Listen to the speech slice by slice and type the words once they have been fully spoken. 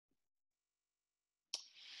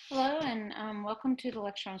Hello and welcome to the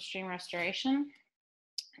lecture on stream restoration.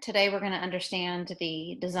 Today we're going to understand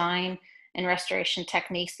the design and restoration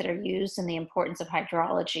techniques that are used and the importance of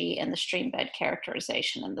hydrology and the stream bed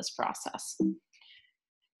characterization in this process.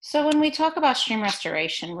 So when we talk about stream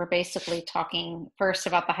restoration, we're basically talking first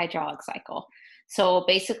about the hydraulic cycle. So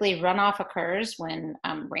basically runoff occurs when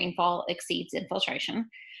rainfall exceeds infiltration,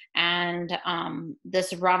 and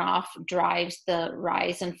this runoff drives the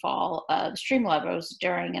rise and fall of stream levels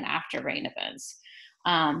during and after rain events.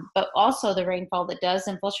 But also the rainfall that does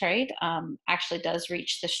infiltrate actually does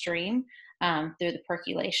reach the stream through the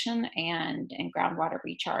percolation and groundwater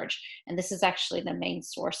recharge. And this is actually the main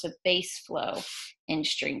source of base flow in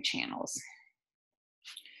stream channels.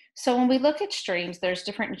 So when we look at streams, there's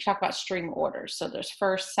different, we talk about stream orders. So there's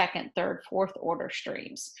first, second, third, fourth order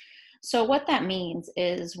streams. So what that means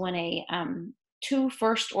is when two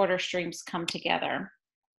first order streams come together.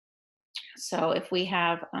 So if we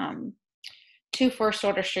have two first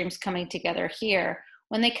order streams coming together here,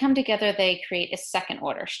 when they come together, they create a second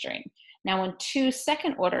order stream. Now, when two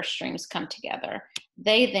second order streams come together,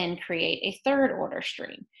 they then create a third order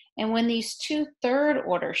stream. And when these two third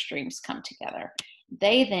order streams come together,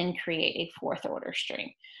 they then create a fourth order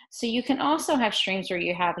stream. So you can also have streams where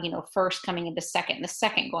you have, first coming into second, and the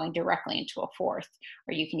second going directly into a fourth,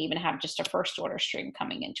 or you can even have just a first order stream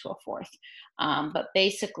coming into a fourth. But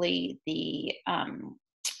basically, the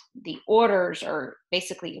orders are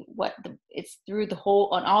basically it's through the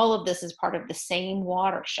whole, and all of this is part of the same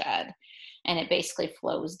watershed, and it basically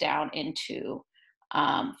flows down into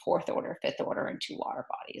fourth order, fifth order, and two water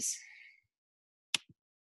bodies.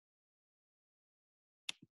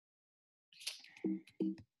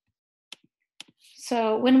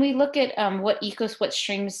 So when we look at what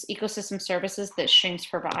ecosystem services that streams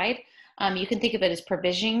provide, you can think of it as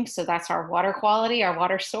provisioning. So that's our water quality, our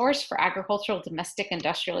water source for agricultural, domestic,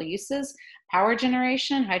 industrial uses, power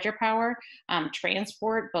generation, hydropower,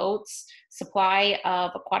 transport, boats, supply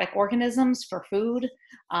of aquatic organisms for food,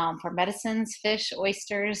 for medicines, fish,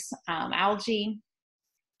 oysters, algae.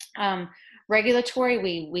 Regulatory,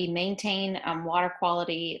 we maintain water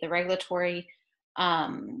quality, the regulatory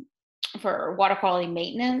for water quality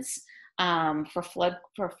maintenance, for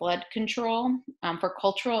flood control, for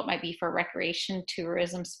cultural, it might be for recreation,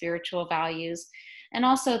 tourism, spiritual values, and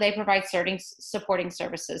also they provide supporting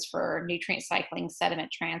services for nutrient cycling,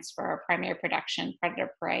 sediment transfer, primary production,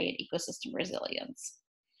 predator prey, and ecosystem resilience.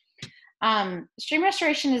 Stream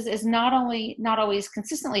restoration is not always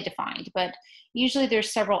consistently defined, but usually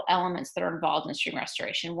there's several elements that are involved in stream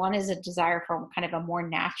restoration. One is a desire for kind of a more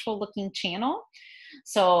natural looking channel.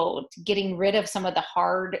 So getting rid of some of the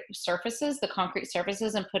hard surfaces, the concrete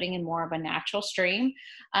surfaces, and putting in more of a natural stream.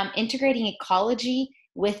 Integrating ecology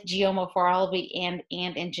with geomorphology and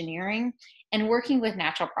engineering, and working with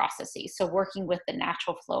natural processes. So working with the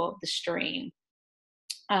natural flow of the stream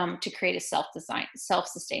to create a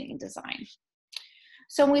self-sustaining design.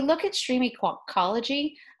 So when we look at stream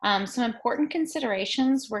ecology, some important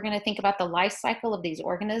considerations, we're going to think about the life cycle of these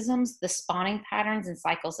organisms, the spawning patterns and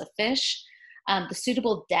cycles of fish, the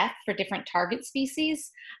suitable depth for different target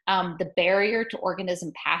species, the barrier to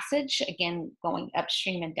organism passage, again, going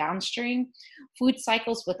upstream and downstream, food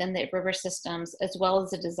cycles within the river systems, as well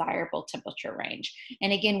as a desirable temperature range.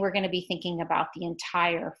 And again, we're going to be thinking about the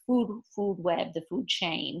entire food web, the food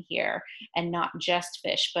chain here, and not just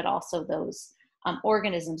fish, but also those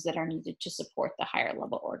organisms that are needed to support the higher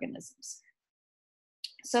level organisms.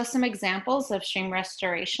 So some examples of stream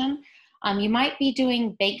restoration. You might be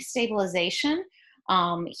doing bank stabilization.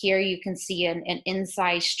 Here you can see an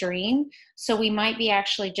inside stream. So we might be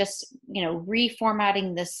actually just,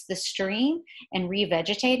 reformatting this stream and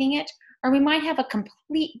revegetating it. Or we might have a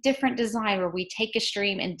complete different design where we take a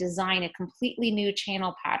stream and design a completely new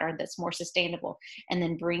channel pattern that's more sustainable, and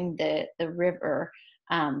then bring the river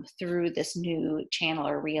through this new channel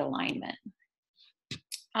or realignment.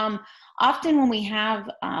 Often when we have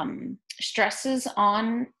stresses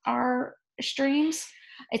on our streams,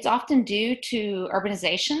 it's often due to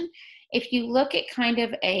urbanization. If you look at kind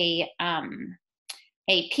of a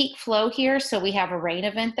peak flow here, so we have a rain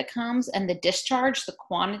event that comes, and the discharge, the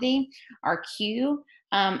quantity, our Q,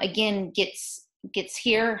 again, gets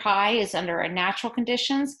here high is under natural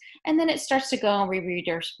conditions, and then it starts to go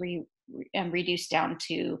and reduce down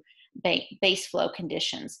to base flow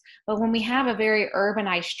conditions. But when we have a very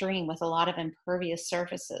urbanized stream with a lot of impervious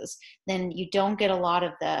surfaces, then you don't get a lot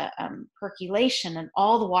of the percolation, and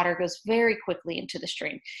all the water goes very quickly into the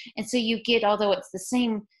stream. And so you get, although it's the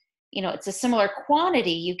same, it's a similar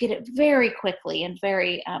quantity, you get it very quickly and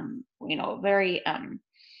very,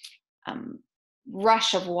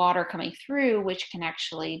 rush of water coming through, which can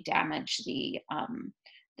actually damage the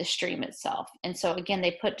stream itself. And so again,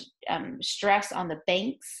 they put stress on the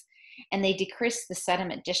banks, and they decrease the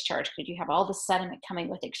sediment discharge because you have all the sediment coming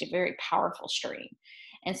with it. It's a very powerful stream.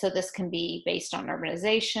 And so this can be based on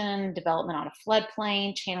urbanization, development on a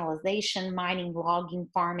floodplain, channelization, mining, logging,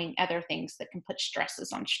 farming, other things that can put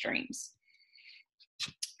stresses on streams.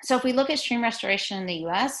 So if we look at stream restoration in the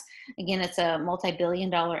US, again, it's a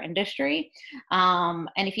multi-billion-dollar industry. And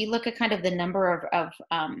if you look at kind of the number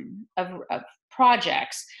of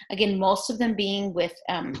projects, again, most of them being with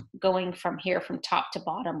going from here from top to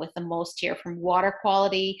bottom, with the most here from water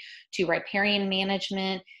quality to riparian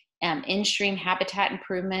management, in-stream habitat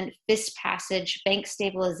improvement, fish passage, bank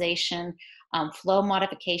stabilization, flow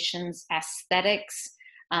modifications, aesthetics,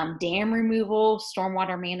 dam removal,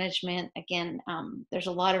 stormwater management. Again, there's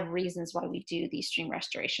a lot of reasons why we do these stream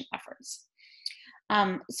restoration efforts.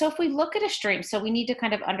 So if we look at a stream, so we need to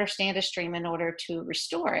kind of understand a stream in order to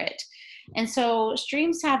restore it. And so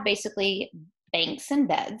streams have basically banks and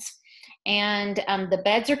beds. And the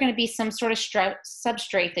beds are going to be some sort of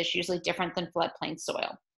substrate that's usually different than floodplain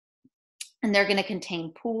soil. And they're going to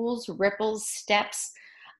contain pools, ripples, steps.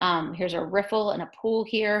 Here's a riffle and a pool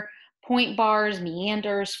here. Point bars,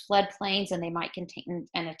 meanders, floodplains, and they might contain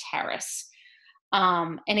a terrace.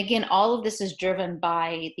 And again, all of this is driven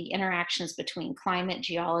by the interactions between climate,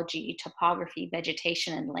 geology, topography,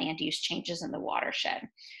 vegetation, and land use changes in the watershed.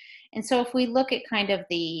 And so if we look at kind of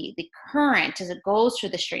the current as it goes through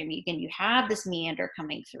the stream, again, you have this meander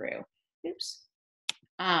coming through. Oops.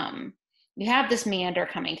 You have this meander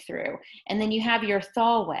coming through, and then you have your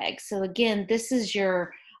thaw weg. So again, this is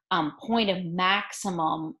your point of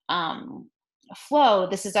maximum flow.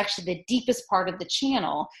 This is actually the deepest part of the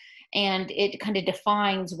channel, and it kind of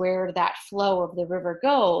defines where that flow of the river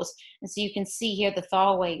goes. And so you can see here the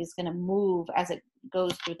thaw weg is going to move as it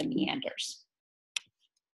goes through the meanders.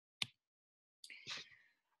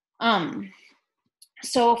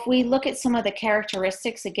 So if we look at some of the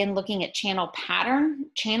characteristics, again, looking at channel pattern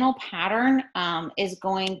is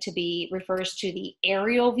going to be, refers to the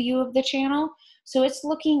aerial view of the channel. So it's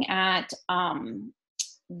looking at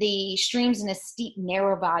the streams in a steep,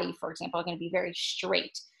 narrow valley, for example, are going to be very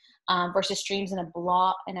straight, versus streams in a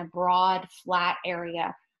broad, flat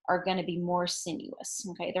area are going to be more sinuous.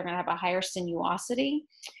 Okay, they're going to have a higher sinuosity.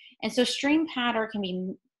 And so stream pattern can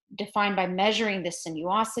be defined by measuring the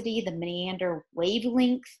sinuosity, the meander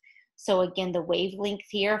wavelength. So again, the wavelength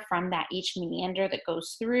here from that each meander that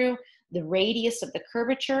goes through, the radius of the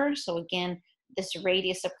curvature. So again, this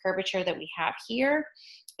radius of curvature that we have here,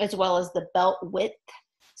 as well as the belt width.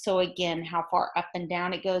 So again, how far up and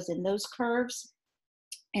down it goes in those curves,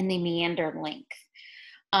 and the meander length.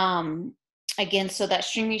 Again, so that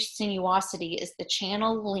stream sinuosity is the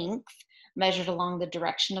channel length measured along the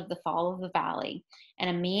direction of the fall of the valley. And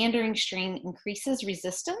a meandering stream increases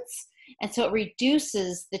resistance, and so it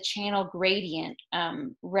reduces the channel gradient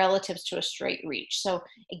relative to a straight reach. So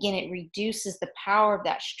again, it reduces the power of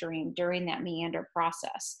that stream during that meander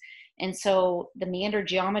process. And so the meander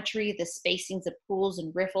geometry, the spacings of pools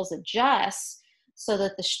and riffles adjusts so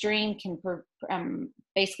that the stream can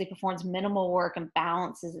basically performs minimal work and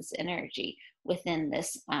balances its energy within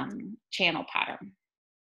this channel pattern.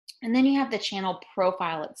 And then you have the channel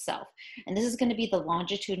profile itself. And this is going to be the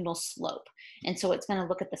longitudinal slope. And so it's going to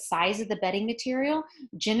look at the size of the bedding material.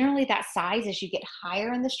 Generally, that size, as you get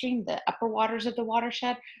higher in the stream, the upper waters of the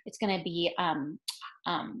watershed, it's going to be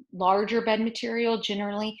larger bed material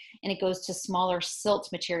generally, and it goes to smaller silt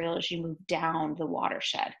material as you move down the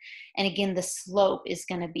watershed. And again, the slope is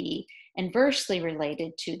going to be inversely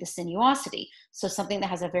related to the sinuosity. So something that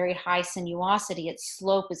has a very high sinuosity, its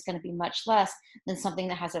slope is going to be much less than something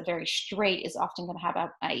that has a very straight is often going to have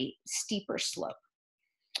a steeper slope.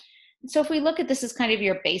 So if we look at this as kind of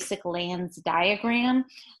your basic lands diagram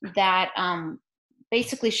that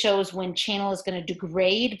basically shows when channel is going to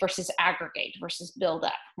degrade versus aggregate versus build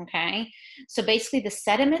up, okay? So basically the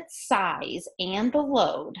sediment size and the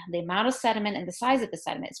load, the amount of sediment and the size of the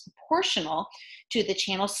sediment is proportional to the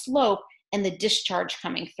channel slope and the discharge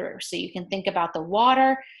coming through. So you can think about the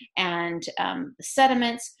water and the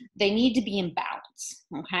sediments, they need to be in balance,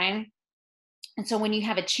 okay? And so when you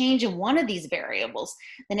have a change in one of these variables,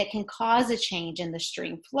 then it can cause a change in the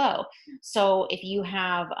stream flow. So if you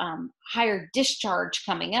have higher discharge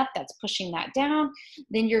coming up that's pushing that down,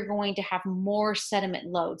 then you're going to have more sediment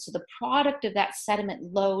load. So the product of that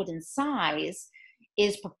sediment load and size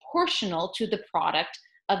is proportional to the product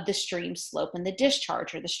of the stream slope and the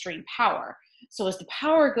discharge, or the stream power. So as the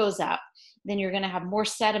power goes up, then you're going to have more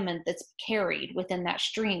sediment that's carried within that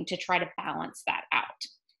stream to try to balance that out.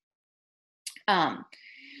 Um,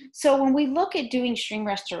 so when we look at doing stream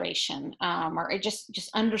restoration, or just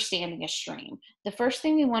understanding a stream, the first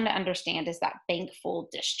thing we want to understand is that bank full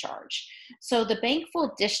discharge. So the bank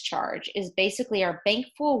full discharge is basically our bank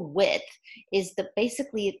full width is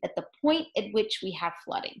basically at the point at which we have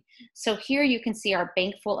flooding. So here you can see our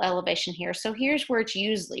bank full elevation here. So here's where it's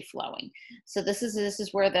usually flowing. So this is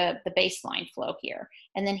where the baseline flow here.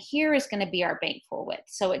 And then here is going to be our bank full width.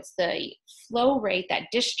 So it's the flow rate, that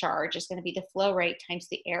discharge is going to be the flow rate times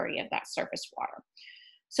the area of that surface water.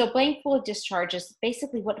 So bank full discharge is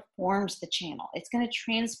basically what forms the channel. It's going to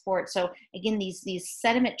transport. So again, these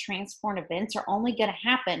sediment transport events are only going to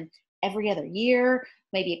happen every other year,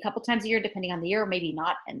 maybe a couple times a year, depending on the year, or maybe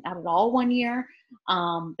not at all one year.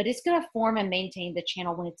 But it's going to form and maintain the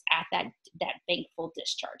channel when it's at that bank full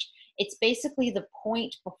discharge. It's basically the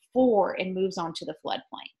point before it moves on to the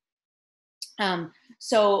floodplain.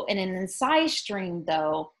 So in an incised stream,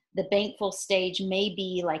 though, the bank full stage may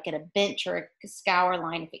be like at a bench or a scour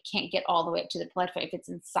line if it can't get all the way up to the floodplain, if it's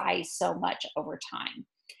incised so much over time.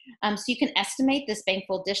 So you can estimate this bank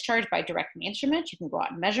full discharge by direct measurement. You can go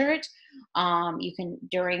out and measure it. You can,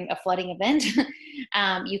 during a flooding event,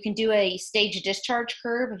 you can do a stage discharge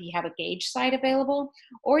curve if you have a gauge site available,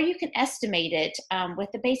 or you can estimate it with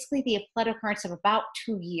basically the flood occurrence of about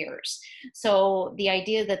 2 years. So the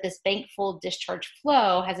idea that this bank full discharge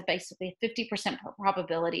flow has basically a 50%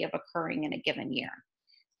 probability of occurring in a given year.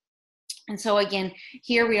 And so again,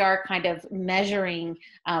 here we are kind of measuring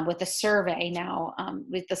with a survey now,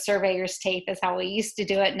 with the surveyor's tape is how we used to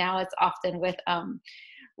do it. Now it's often with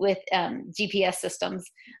GPS systems.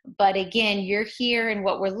 But again, you're here, and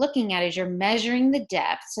what we're looking at is you're measuring the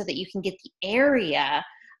depth so that you can get the area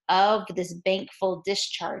of this bank full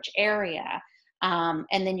discharge area. And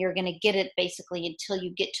then you're going to get it basically until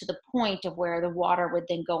you get to the point of where the water would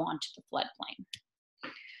then go onto the floodplain.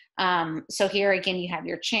 So here again, you have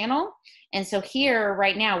your channel. And so here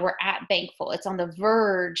right now we're at bank full. It's on the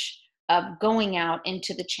verge of going out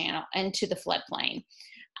into the channel, into the floodplain.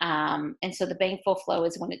 And so the bank full flow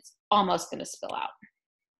is when it's almost going to spill out.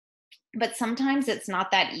 But sometimes it's not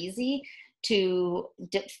that easy to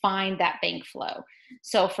define that bank flow.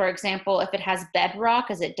 So for example, if it has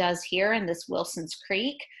bedrock, as it does here in this Wilson's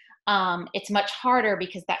Creek, it's much harder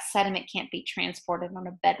because that sediment can't be transported on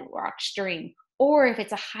a bedrock stream. Or if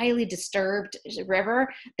it's a highly disturbed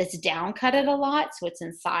river that's downcutted a lot, so it's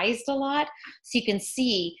incised a lot. So you can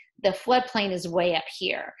see the floodplain is way up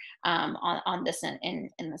here on this in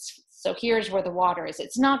this. So here's where the water is.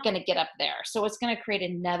 It's not going to get up there. So it's going to create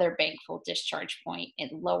another bank full discharge point and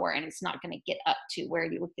lower, and it's not going to get up to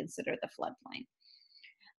where you would consider the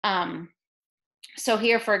floodplain. So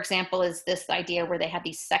here, for example, is this idea where they have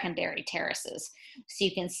these secondary terraces. So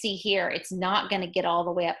you can see here, it's not going to get all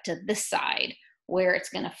the way up to this side. Where it's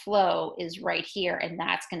going to flow is right here, and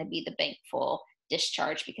that's going to be the bank full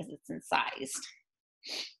discharge because it's incised.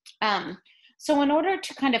 So in order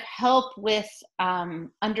to kind of help with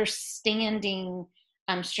understanding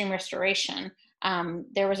stream restoration,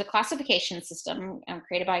 there was a classification system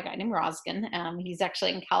created by a guy named Roskin. He's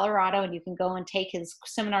actually in Colorado, and you can go and take his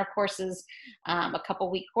seminar courses, a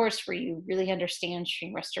couple-week course where you really understand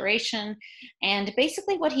stream restoration. And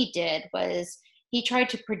basically what he did was he tried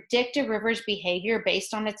to predict a river's behavior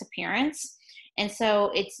based on its appearance. And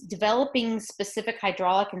so it's developing specific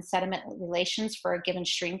hydraulic and sediment relations for a given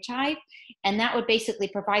stream type. And that would basically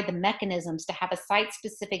provide the mechanisms to have a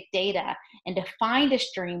site-specific data and to find a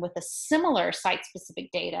stream with a similar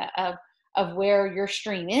site-specific data of where your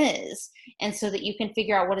stream is. And so that you can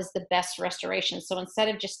figure out what is the best restoration. So instead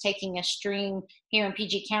of just taking a stream here in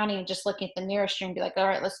PG County and just looking at the nearest stream, be like, all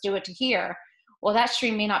right, let's do it to here. Well, that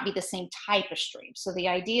stream may not be the same type of stream. So the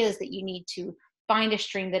idea is that you need to find a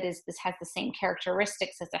stream that has the same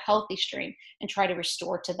characteristics as a healthy stream and try to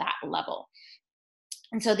restore to that level.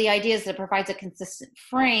 And so the idea is that it provides a consistent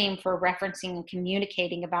frame for referencing and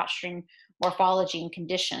communicating about stream morphology and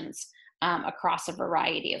conditions across a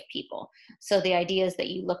variety of people. So the idea is that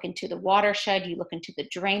you look into the watershed, you look into the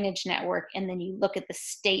drainage network, and then you look at the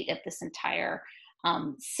state of this entire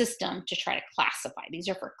system to try to classify. These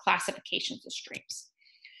are for classifications of streams.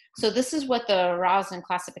 So this is what the Roskin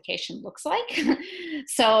classification looks like.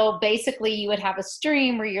 So basically you would have a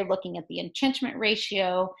stream where you're looking at the entrenchment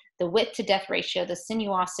ratio, the width to depth ratio, the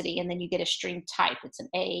sinuosity, and then you get a stream type. It's an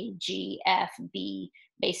A, G, F, B,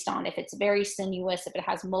 based on if it's very sinuous, if it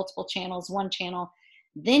has multiple channels, one channel.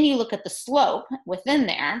 Then you look at the slope within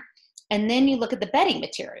there, and then you look at the bedding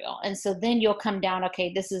material. And so then you'll come down,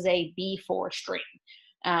 okay, this is a B4 stream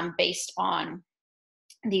based on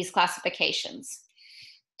these classifications.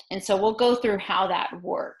 And so we'll go through how that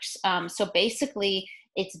works. So basically,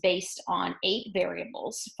 It's based on 8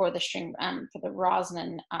 variables for the stream, for the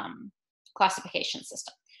Rosnin classification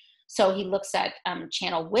system. So he looks at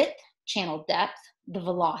channel width, channel depth, the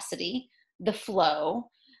velocity, the flow,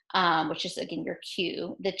 which is again your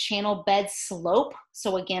Q, the channel bed slope.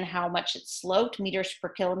 So again, how much it's sloped, meters per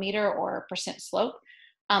kilometer or percent slope.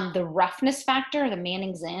 The roughness factor, the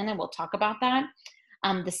Manning's N, and we'll talk about that.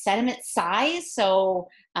 The sediment size, so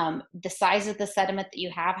the size of the sediment that you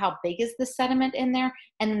have, how big is the sediment in there,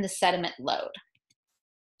 and then the sediment load.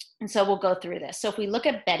 And so we'll go through this. So if we look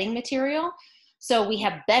at bedding material, so we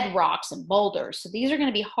have bed rocks and boulders. So these are going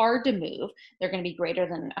to be hard to move. They're going to be greater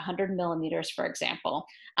than 100 millimeters, for example,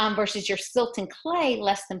 versus your silt and clay,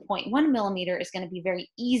 less than 0.1 millimeter, is going to be very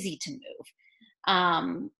easy to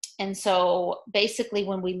move. And so basically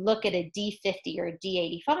when we look at a D50 or a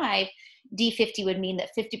D85, D50 would mean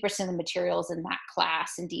that 50% of the material is in that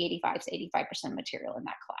class, and D85 is 85% material in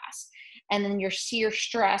that class. And then your shear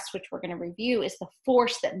stress, which we're going to review, is the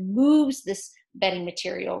force that moves this bedding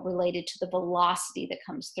material related to the velocity that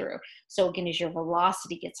comes through. So again, as your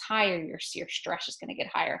velocity gets higher, your shear stress is going to get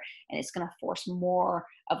higher, and it's going to force more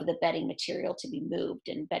of the bedding material to be moved,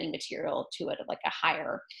 and bedding material to it like a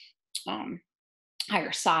higher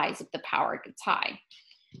size if the power gets high.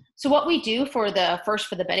 So what we do for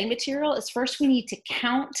the bedding material is first we need to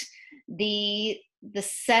count the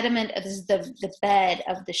sediment of the bed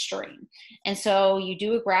of the stream. And so you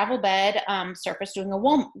do a gravel bed surface doing a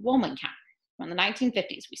Woolman count from the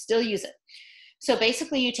 1950s. We still use it. So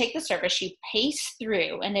basically you take the surface, you pace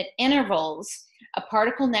through, and at intervals, a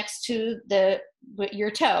particle next to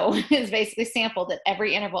your toe is basically sampled at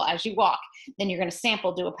every interval as you walk. Then you're going to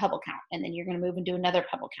sample, do a pebble count, and then you're going to move and do another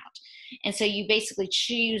pebble count. And so you basically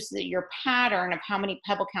choose your pattern of how many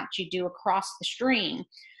pebble counts you do across the stream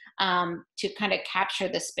to kind of capture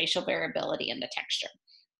the spatial variability in the texture.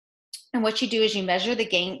 And what you do is you measure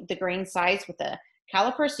the grain size with a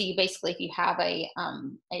caliper. So you basically, if you have a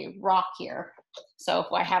rock here, so if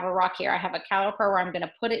I have a rock here, I have a caliper where I'm going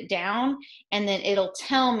to put it down, and then it'll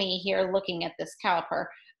tell me here, looking at this caliper,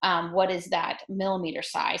 what is that millimeter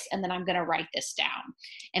size, and then I'm going to write this down.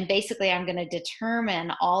 And basically I'm going to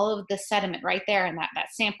determine all of the sediment right there in that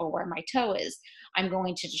sample where my toe is. I'm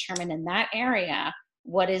going to determine in that area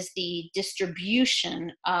what is the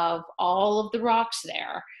distribution of all of the rocks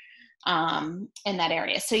there in that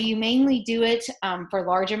area. So you mainly do it for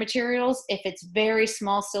larger materials. If it's very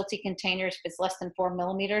small silty containers, if it's less than 4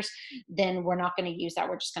 millimeters, then we're not going to use that.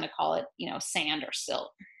 We're just going to call it, sand or silt.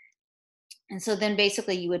 And so then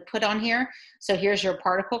basically you would put on here, so here's your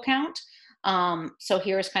particle count. So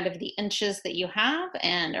here's kind of the inches that you have,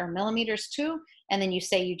 or millimeters too. And then you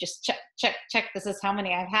say, you just check, this is how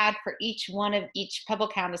many I've had for each one of each pebble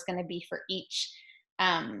count is going to be for each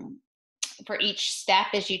step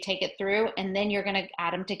as you take it through. And then you're going to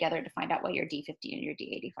add them together to find out what your D50 and your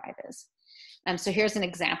D85 is. So here's an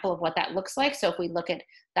example of what that looks like. So if we look at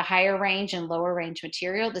the higher range and lower range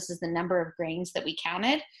material, this is the number of grains that we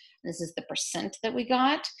counted. This is the percent that we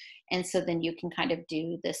got. And so then you can kind of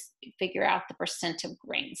do this, figure out the percent of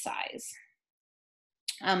grain size.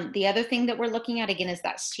 The other thing that we're looking at, again, is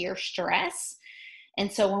that shear stress.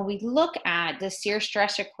 And so when we look at the shear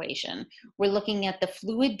stress equation, we're looking at the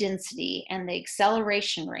fluid density and the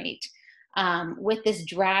acceleration rate with this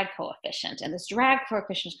drag coefficient. And this drag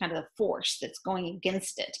coefficient is kind of the force that's going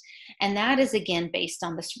against it. And that is, again, based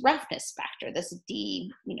on this roughness factor, this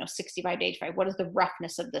D, 65 to 85. What is the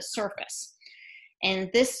roughness of the surface?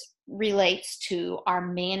 And this relates to our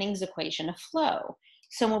Manning's equation of flow.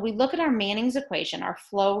 So when we look at our Manning's equation, our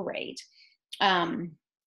flow rate,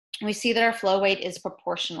 we see that our flow rate is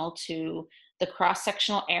proportional to the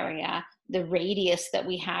cross-sectional area, the radius that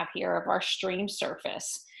we have here of our stream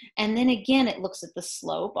surface. And then again, it looks at the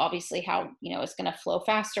slope, obviously how, it's going to flow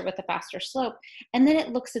faster with a faster slope. And then it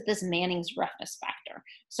looks at this Manning's roughness factor.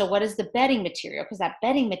 So what is the bedding material? Because that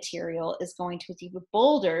bedding material is going to, with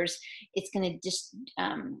boulders, it's going to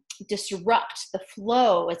disrupt the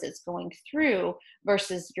flow as it's going through,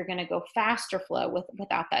 versus you're going to go faster flow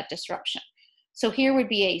without that disruption. So here would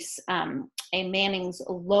be a Manning's,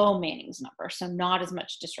 low Manning's number, so not as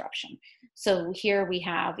much disruption. So here we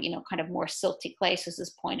have, kind of more silty clay, so this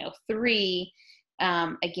is 0.03,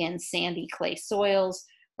 again, sandy clay soils,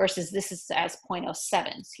 versus this is as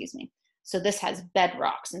 0.07, excuse me. So this has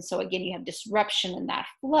bedrocks, and so again, you have disruption in that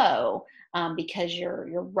flow because your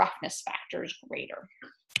roughness factor is greater.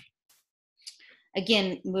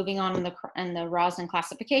 Again, moving on in the Rosnin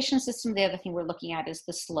classification system, the other thing we're looking at is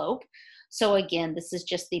the slope. So again, this is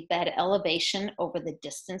just the bed elevation over the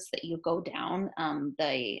distance that you go down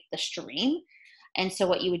the stream. And so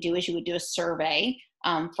what you would do is you would do a survey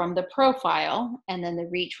from the profile, and then the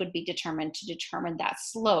reach would be determined to determine that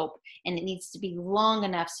slope. And it needs to be long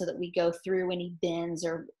enough so that we go through any bends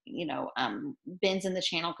or, bends in the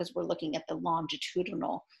channel, because we're looking at the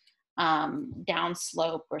longitudinal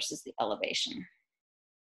downslope versus the elevation.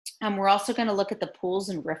 We're also going to look at the pools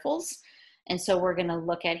and riffles. And so we're going to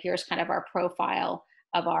look at, here's kind of our profile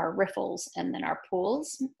of our riffles and then our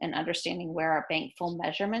pools, and understanding where our bankful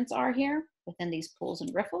measurements are here within these pools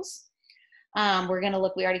and riffles. We're going to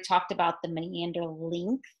look, we already talked about the meander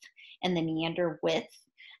length and the meander width.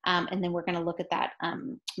 And then we're going to look at that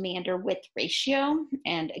meander width ratio,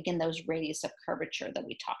 and again, those radius of curvature that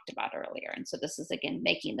we talked about earlier. And so this is, again,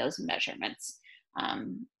 making those measurements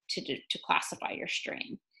to classify your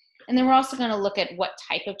stream. And then we're also going to look at what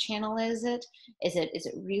type of channel is it. Is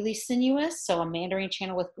it really sinuous? So a meandering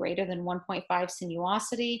channel with greater than 1.5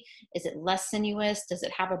 sinuosity. Is it less sinuous? Does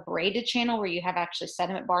it have a braided channel where you have actually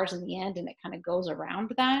sediment bars in the end and it kind of goes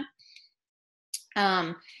around that?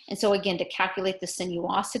 And so again, to calculate the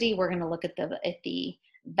sinuosity, we're going to look at the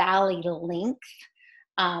valley length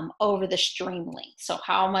over the stream length. So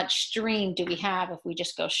how much stream do we have if we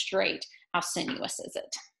just go straight? How sinuous is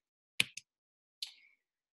it?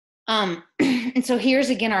 And so here's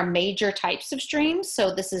again our major types of streams.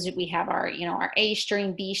 So this is, we have our, our A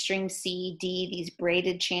stream, B stream, C, D, these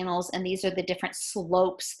braided channels, and these are the different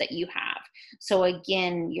slopes that you have. So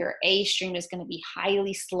again, your A stream is going to be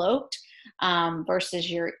highly sloped versus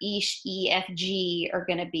your E, F, G are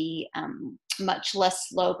going to be much less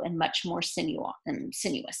slope and much more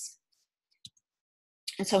sinuous.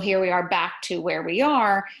 And so here we are back to where we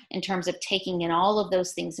are in terms of taking in all of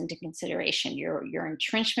those things into consideration. Your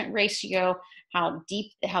entrenchment ratio, how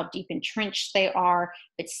deep entrenched they are,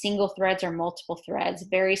 if it's single threads or multiple threads,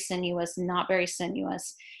 very sinuous, not very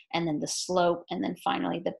sinuous, and then the slope, and then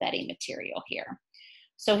finally the bedding material here.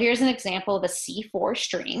 So here's an example of a C4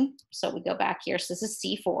 stream. So we go back here, so this is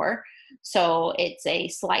C4. So it's a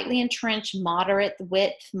slightly entrenched, moderate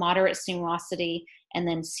width, moderate sinuosity, and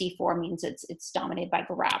then C4 means it's dominated by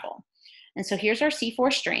gravel. And so here's our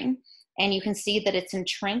C4 stream, and you can see that it's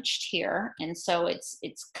entrenched here, and so it's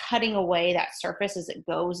cutting away that surface as it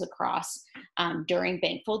goes across during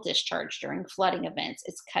bankful discharge, during flooding events.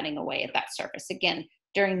 It's cutting away at that surface. Again,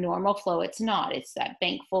 during normal flow, it's not. It's that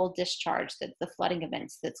bankful discharge, that the flooding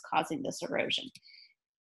events that's causing this erosion.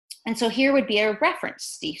 And so here would be a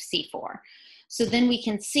reference C4. So then we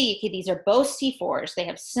can see, okay, these are both C4s. They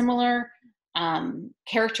have similar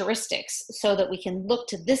characteristics, so that we can look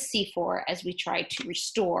to this C4 as we try to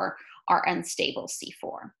restore our unstable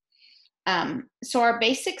C4. So our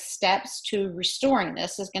basic steps to restoring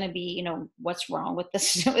this is going to be, what's wrong with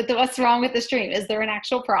this? What's wrong with the stream? Is there an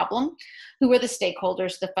actual problem? Who are the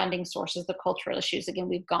stakeholders, the funding sources, the cultural issues? Again,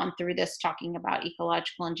 we've gone through this talking about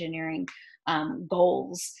ecological engineering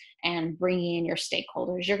goals and bringing in your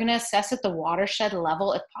stakeholders. You're going to assess at the watershed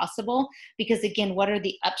level if possible, because again, what are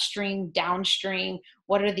the upstream, downstream,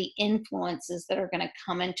 what are the influences that are going to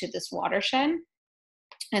come into this watershed?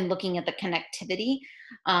 And looking at the connectivity,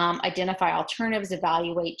 identify alternatives,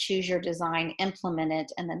 evaluate, choose your design, implement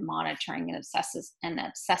it, and then monitoring and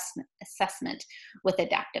assessment with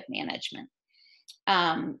adaptive management.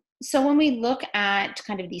 So when we look at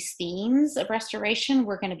kind of these themes of restoration,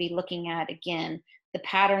 we're going to be looking at, again, the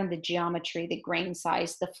pattern, the geometry, the grain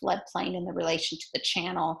size, the floodplain in the relation to the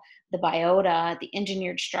channel, the biota, the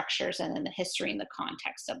engineered structures, and then the history and the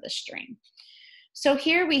context of the stream. So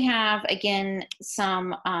here we have, again,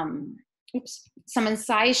 some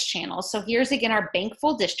incised channels. So here's, again, our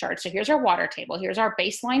bankful discharge. So here's our water table. Here's our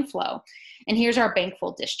baseline flow. And here's our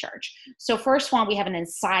bankful discharge. So first one, we have an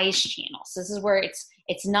incised channel. So this is where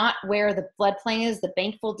it's not where the floodplain is. The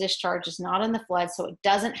bankful discharge is not in the flood, so it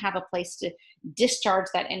doesn't have a place to discharge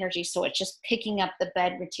that energy. So it's just picking up the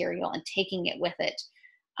bed material and taking it with it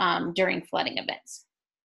during flooding events.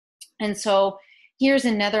 And so here's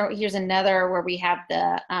another where we have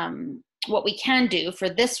the, what we can do for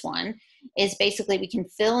this one is basically we can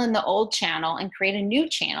fill in the old channel and create a new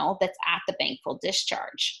channel that's at the bankful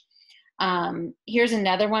discharge. Here's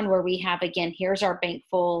another one where we have, again, here's our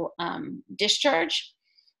bankful discharge.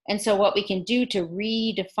 And so what we can do to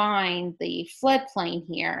redefine the floodplain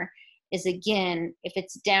here is, again, if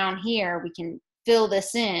it's down here, we can fill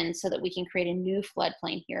this in so that we can create a new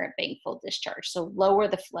floodplain here at bankful discharge. So lower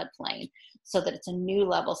the floodplain so that it's a new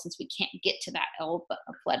level, since we can't get to that old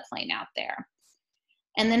floodplain out there.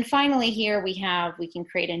 And then finally here we can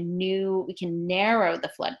create a new, we can narrow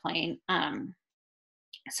the floodplain.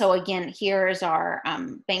 So again, here's our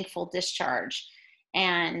bankful discharge.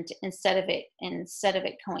 And instead of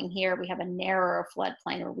it going here, we have a narrower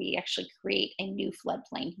floodplain where we actually create a new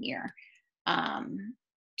floodplain here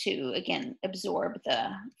to, again, absorb the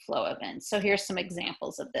flow events. So here's some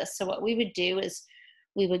examples of this. So what we would do is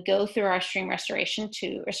we would go through our stream restoration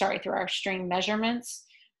through our stream measurements,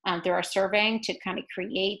 through our surveying to kind of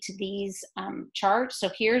create these charts. So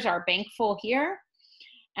here's our bank full here.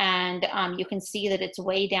 And you can see that it's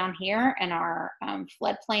way down here and our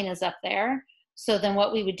floodplain is up there. So then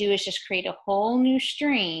what we would do is just create a whole new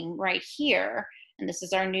stream right here. And this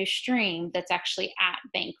is our new stream that's actually at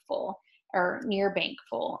bank full or near bank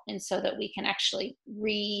full. And so that we can actually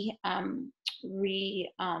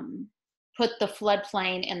put the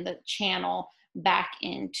floodplain and the channel back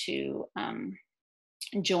into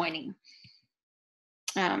joining.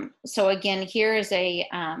 So again, here is a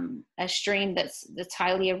stream that's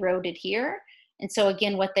highly eroded here. And so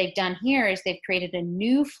again, what they've done here is they've created a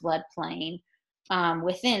new floodplain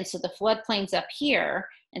within. So the floodplain's up here,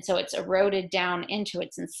 and so it's eroded down into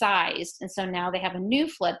it's incised. And so now they have a new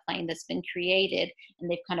floodplain that's been created, and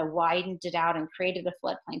they've kind of widened it out and created a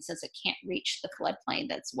floodplain since it can't reach the floodplain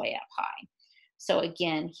that's way up high. So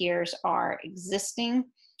again, here's our existing,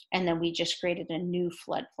 and then we just created a new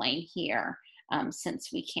floodplain here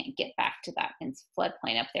since we can't get back to that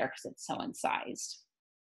floodplain up there because it's so incised.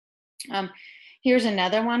 Here's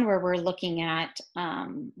another one where we're looking at,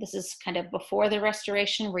 this is kind of before the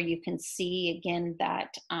restoration, where you can see again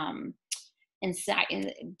that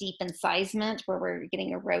deep incisement where we're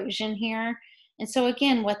getting erosion here. And so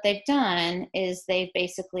again, what they've done is they've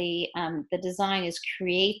basically, the design is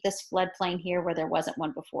create this floodplain here where there wasn't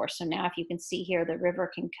one before. So now if you can see here, the river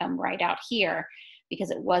can come right out here because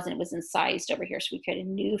it was incised over here. So we create a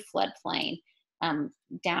new floodplain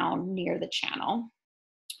down near the channel.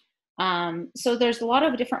 So there's a lot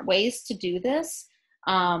of different ways to do this.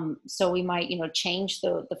 So we might, change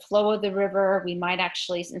the flow of the river. We might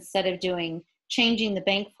actually, instead of changing the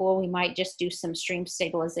bank full, we might just do some stream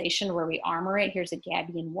stabilization where we armor it. Here's a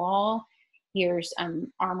gabion wall. Here's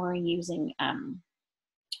armoring using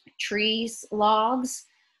trees, logs.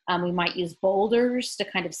 We might use boulders to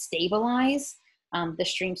kind of stabilize the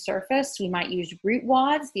stream surface. We might use root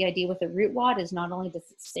wads. The idea with a root wad is not only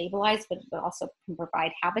does it stabilize, but it also can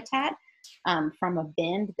provide habitat from a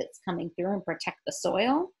bend that's coming through and protect the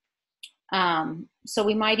soil. So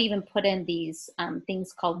we might even put in these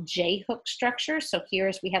things called J-hook structures. So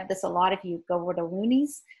we have this a lot. If you go over to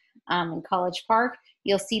Looney's in College Park,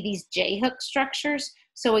 you'll see these J-hook structures.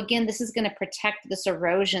 So again, this is going to protect this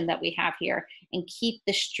erosion that we have here and keep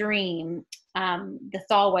the stream, the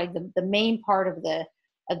thalweg, the main part of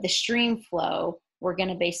the stream flow. We're going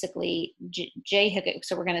to basically J-hook it.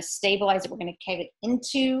 So we're going to stabilize it. We're going to cave it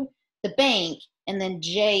into the bank and then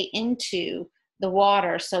J into the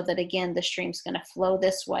water so that, again, the stream's going to flow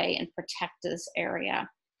this way and protect this area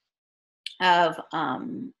of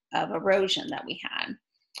erosion that we had.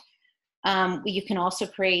 You can also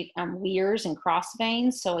create weirs and cross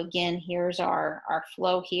veins. So again, here's our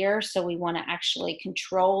flow here. So we want to actually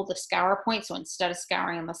control the scour point. So instead of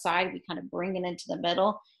scouring on the side, we kind of bring it into the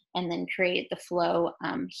middle and then create the flow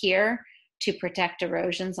here to protect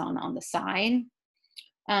erosions on the side.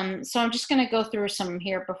 So I'm just going to go through some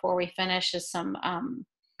here before we finish is some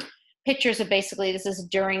pictures of basically, this is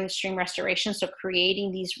during the stream restoration. So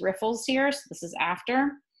creating these riffles here. So this is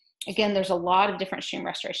after. Again, there's a lot of different stream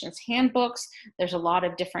restorations handbooks. There's a lot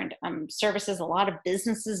of different services. A lot of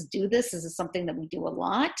businesses do this. This is something that we do a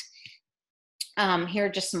lot. Here are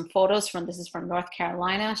just some photos this is from North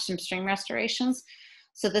Carolina, some stream restorations.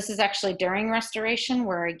 So this is actually during restoration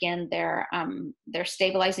where, again, they're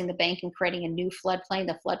stabilizing the bank and creating a new floodplain.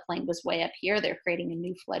 The floodplain was way up here. They're creating a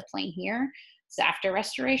new floodplain here. It's after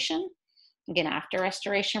restoration. Again, after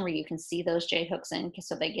restoration, where you can see those J-hooks in.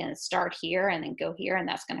 So they, again, start here and then go here, and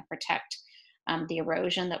that's going to protect the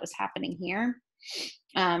erosion that was happening here.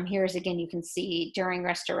 Here's, again, you can see during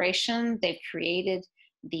restoration, they've created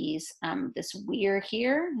these, this weir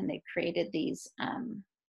here, and they've created these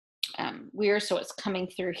weirs, so it's coming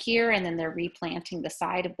through here, and then they're replanting the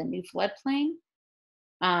side of the new floodplain.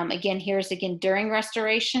 Again, during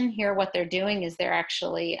restoration, here what they're doing is they're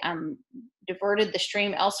actually diverted the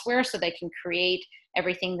stream elsewhere so they can create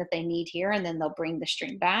everything that they need here, and then they'll bring the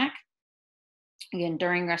stream back. Again,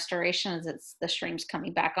 during restoration, as the stream's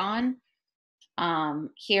coming back on.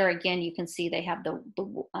 Here again, you can see they have the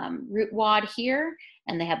root wad here,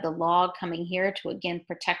 and they have the log coming here to, again,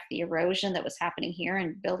 protect the erosion that was happening here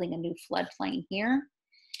and building a new floodplain here.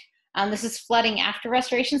 This is flooding after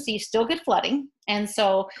restoration, so you still get flooding. And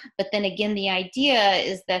so, but then again, the idea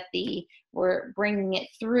is that the we're bringing it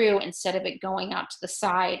through instead of it going out to the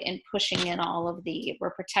side and pushing in all of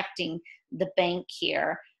we're protecting the bank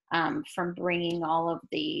here from bringing all of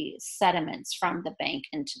the sediments from the bank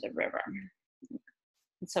into the river.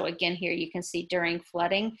 And so again, here you can see during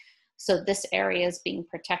flooding, so this area is being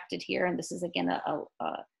protected here, and this is again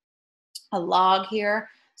a log here.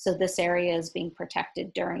 So this area is being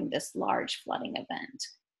protected during this large flooding event.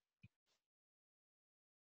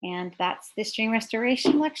 And that's the stream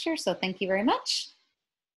restoration lecture. So thank you very much.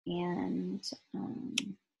 And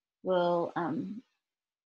we'll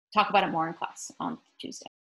talk about it more in class on Tuesday.